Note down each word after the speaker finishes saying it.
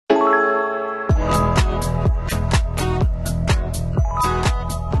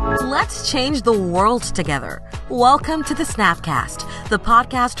Let's change the world together. Welcome to the Snapcast, the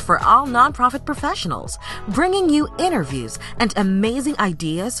podcast for all nonprofit professionals, bringing you interviews and amazing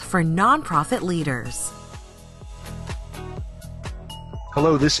ideas for nonprofit leaders.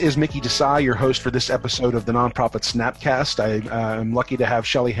 Hello, this is Mickey Desai, your host for this episode of the Nonprofit Snapcast. I'm lucky to have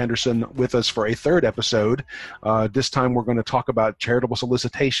Shelly Henderson with us for a third episode. This time we're going to talk about charitable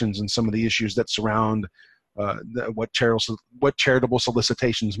solicitations and some of the issues that surround what charitable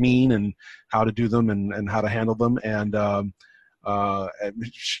solicitations mean and how to do them and how to handle them. And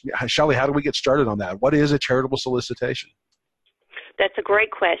Shelly, how do we get started on that? What is a charitable solicitation? That's a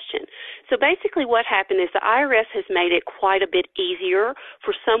great question. So basically what happened is the IRS has made it quite a bit easier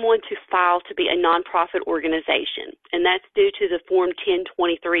for someone to file to be a nonprofit organization, and that's due to the Form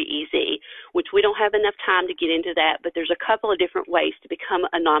 1023-EZ, which we don't have enough time to get into that, but there's a couple of different ways to become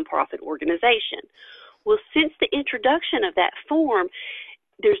a nonprofit organization. Well, since the introduction of that form,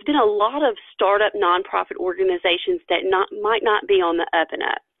 there's been a lot of startup nonprofit organizations that might not be on the up and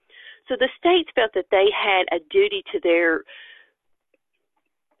up. So the states felt that they had a duty to their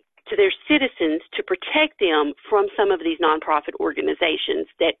citizens to protect them from some of these nonprofit organizations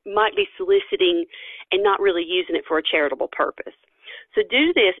that might be soliciting and not really using it for a charitable purpose. So due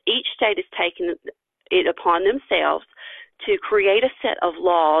to this, each state has taken it upon themselves to create a set of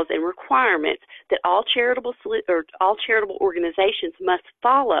laws and requirements that all charitable organizations must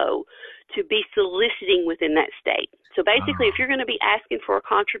follow to be soliciting within that state. So basically, if you're going to be asking for a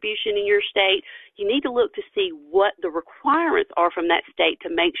contribution in your state, you need to look to see what the requirements are from that state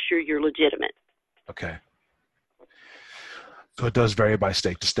to make sure you're legitimate. Okay. So it does vary by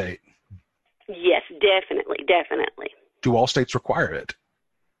state to state. Yes, definitely. Do all states require it?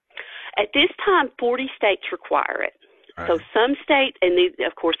 At this time, 40 states require it. Right. So some states, and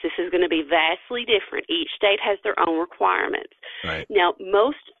of course this is going to be vastly different. Each state has their own requirements. Right. Now,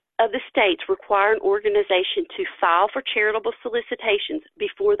 most of the states require an organization to file for charitable solicitations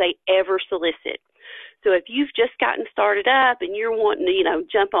before they ever solicit. So if you've just gotten started up and you're wanting to,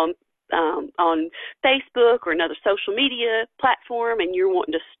 jump on Facebook or another social media platform and you're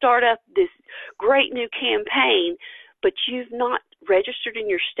wanting to start up this great new campaign, but you've not registered in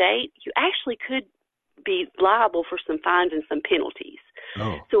your state, you actually could be liable for some fines and some penalties.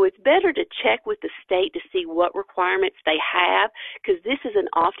 Oh. So it's better to check with the state to see what requirements they have, because this is an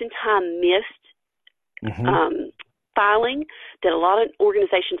oftentimes missed filing that a lot of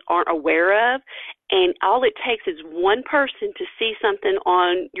organizations aren't aware of. And all it takes is one person to see something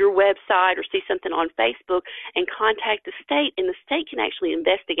on your website or see something on Facebook and contact the state, and the state can actually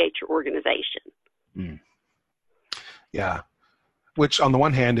investigate your organization. Mm. Yeah. Which on the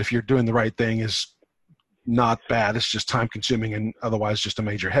one hand, if you're doing the right thing, is not bad. It's just time consuming and otherwise just a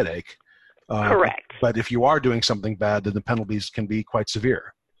major headache. Correct. But if you are doing something bad, then the penalties can be quite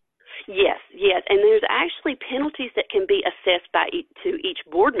severe. Yes. And there's actually penalties that can be assessed to each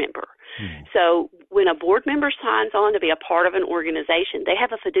board member. So when a board member signs on to be a part of an organization, they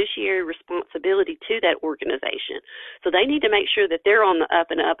have a fiduciary responsibility to that organization. So they need to make sure that they're on the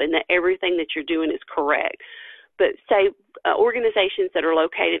up and up and that everything that you're doing is correct. But say organizations that are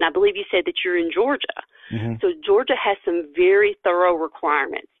located, and I believe you said that you're in Georgia. Mm-hmm. So Georgia has some very thorough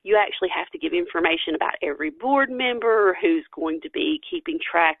requirements. You actually have to give information about every board member, who's going to be keeping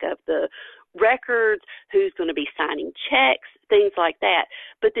track of the records, who's going to be signing checks, things like that.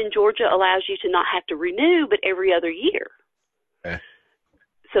 But then Georgia allows you to not have to renew, but every other year. Okay.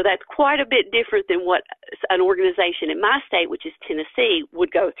 So that's quite a bit different than what an organization in my state, which is Tennessee,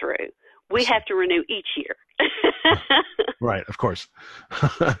 would go through. We have to renew each year. Right, of course.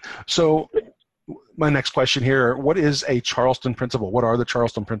 So my next question here, what is a Charleston principle? What are the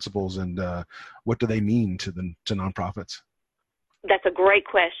Charleston principles, and what do they mean to nonprofits? That's a great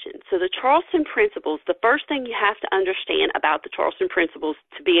question. So the Charleston principles, the first thing you have to understand about the Charleston principles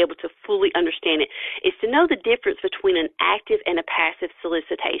to be able to fully understand it is to know the difference between an active and a passive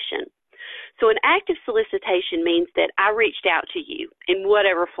solicitation. So an active solicitation means that I reached out to you in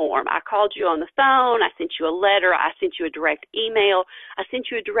whatever form. I called you on the phone, I sent you a letter, I sent you a direct email, I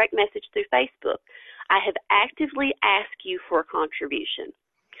sent you a direct message through Facebook. I have actively asked you for a contribution.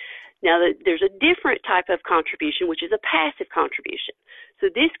 Now, there's a different type of contribution, which is a passive contribution.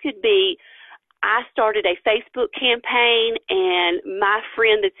 So this could be, I started a Facebook campaign and my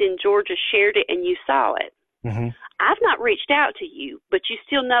friend that's in Georgia shared it and you saw it. Mm-hmm. I've not reached out to you, but you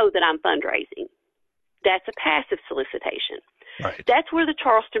still know that I'm fundraising. That's a passive solicitation. Right. That's where the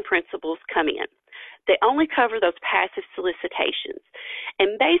Charleston principles come in. They only cover those passive solicitations.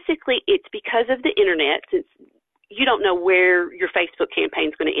 And basically, it's because of the internet, since you don't know where your Facebook campaign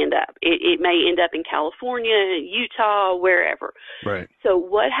is going to end up. It may end up in California, Utah, wherever. Right. So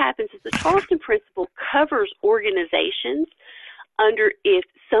what happens is the Charleston Principle covers organizations under if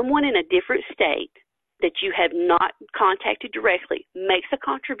someone in a different state that you have not contacted directly makes a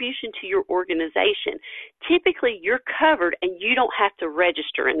contribution to your organization, typically you're covered and you don't have to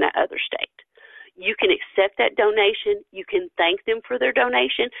register in that other state. You can accept that donation. You can thank them for their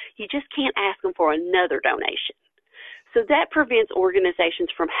donation. You just can't ask them for another donation. So that prevents organizations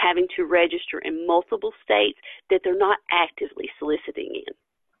from having to register in multiple states that they're not actively soliciting in.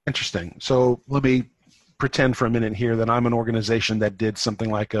 Interesting. So let me pretend for a minute here that I'm an organization that did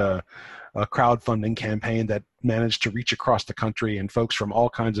something like a crowdfunding campaign that managed to reach across the country, and folks from all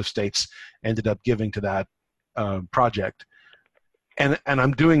kinds of states ended up giving to that project. And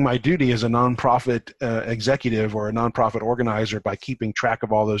I'm doing my duty as a nonprofit executive or a nonprofit organizer by keeping track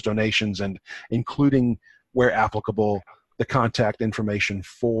of all those donations and including, where applicable, the contact information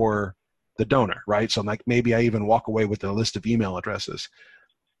for the donor, right? So like maybe I even walk away with a list of email addresses.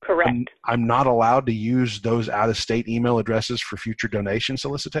 Correct. I'm not allowed to use those out-of-state email addresses for future donation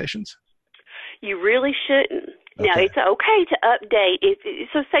solicitations? You really shouldn't. Okay. Now, it's okay to update.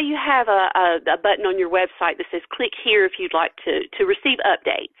 So say you have a button on your website that says click here if you'd like to receive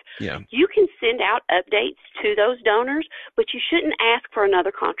updates. Yeah. You can send out updates to those donors, but you shouldn't ask for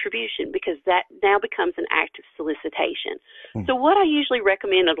another contribution because that now becomes an active solicitation. So what I usually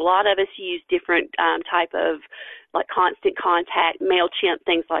recommend, and a lot of us use different type of like Constant Contact, MailChimp,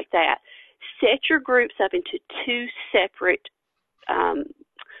 things like that. Set your groups up into two separate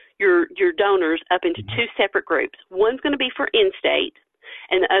your donors up into two separate groups. One's going to be for in-state,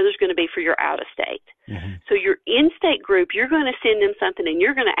 and the other's going to be for your out-of-state. So your in-state group, you're going to send them something, and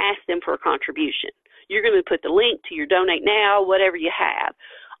you're going to ask them for a contribution. You're going to put the link to your Donate Now, whatever you have.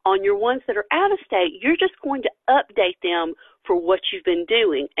 On your ones that are out-of-state, you're just going to update them for what you've been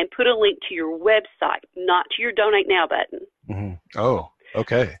doing and put a link to your website, not to your Donate Now button. Oh,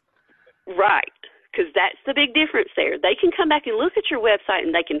 okay. Right. Because that's the big difference there. They can come back and look at your website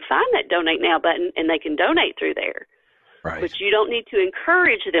and they can find that Donate Now button and they can donate through there. Right. But you don't need to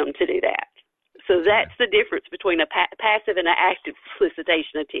encourage them to do that. So that's the difference between a passive and an active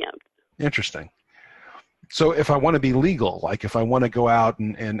solicitation attempt. Interesting. So if I want to be legal, like if I want to go out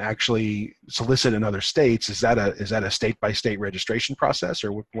and actually solicit in other states, is that a state-by-state registration process,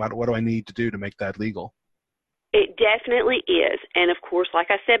 or what do I need to do to make that legal? It definitely is. And, of course, like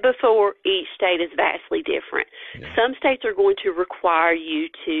I said before, each state is vastly different. Yeah. Some states are going to require you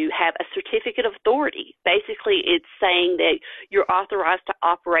to have a certificate of authority. Basically, it's saying that you're authorized to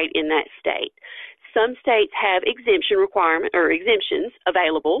operate in that state. Some states have exemptions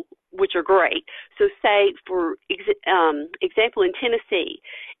available, which are great. So say, for example, in Tennessee,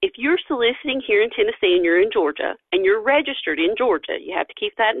 if you're soliciting here in Tennessee and you're in Georgia and you're registered in Georgia, you have to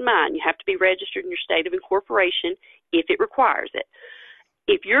keep that in mind. You have to be registered in your state of incorporation if it requires it.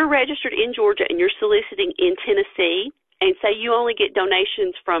 If you're registered in Georgia and you're soliciting in Tennessee, and say you only get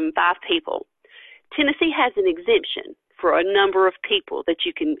donations from 5 people, Tennessee has an exemption for a number of people that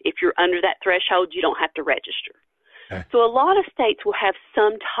you can, if you're under that threshold, you don't have to register. Okay. So a lot of states will have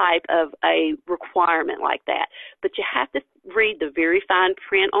some type of a requirement like that, but you have to read the very fine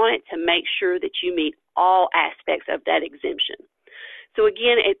print on it to make sure that you meet all aspects of that exemption. So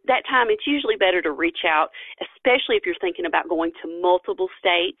again, at that time, it's usually better to reach out, especially if you're thinking about going to multiple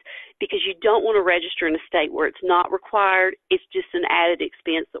states, because you don't want to register in a state where it's not required. It's just an added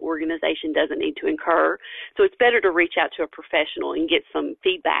expense the organization doesn't need to incur. So it's better to reach out to a professional and get some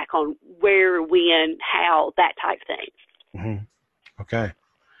feedback on where, when, how, that type of thing. Okay.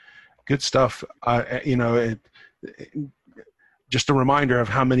 Good stuff. Just a reminder of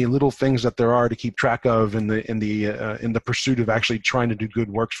how many little things that there are to keep track of in the pursuit of actually trying to do good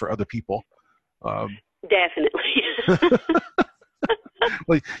works for other people. Definitely.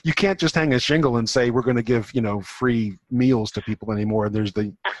 Well, you can't just hang a shingle and say we're going to give free meals to people anymore. There's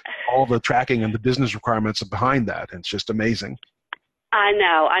all the tracking and the business requirements behind that. It's just amazing. I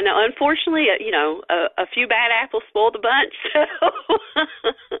know. Unfortunately, a few bad apples spoil the bunch. So.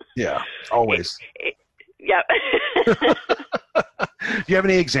 Yeah, always. Yep. Do you have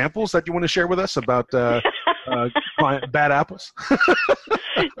any examples that you want to share with us about bad apples?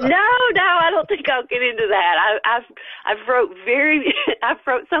 No, I don't think I'll get into that. I've wrote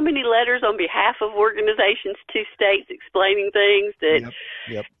so many letters on behalf of organizations to states explaining things that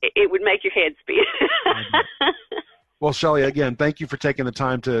it would make your head spin. Well, Shelley, again, thank you for taking the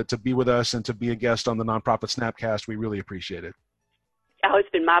time to be with us and to be a guest on the Nonprofit Snapcast. We really appreciate it. Oh, it's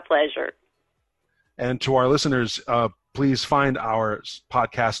been my pleasure. And to our listeners, please find our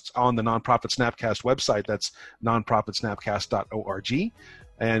podcasts on the Nonprofit Snapcast website. That's nonprofitsnapcast.org.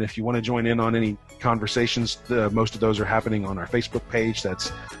 And if you want to join in on any conversations, most of those are happening on our Facebook page.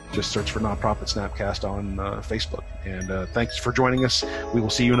 That's just search for Nonprofit Snapcast on Facebook. And thanks for joining us. We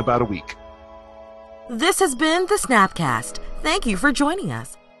will see you in about a week. This has been the Snapcast. Thank you for joining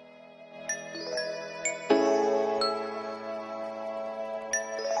us.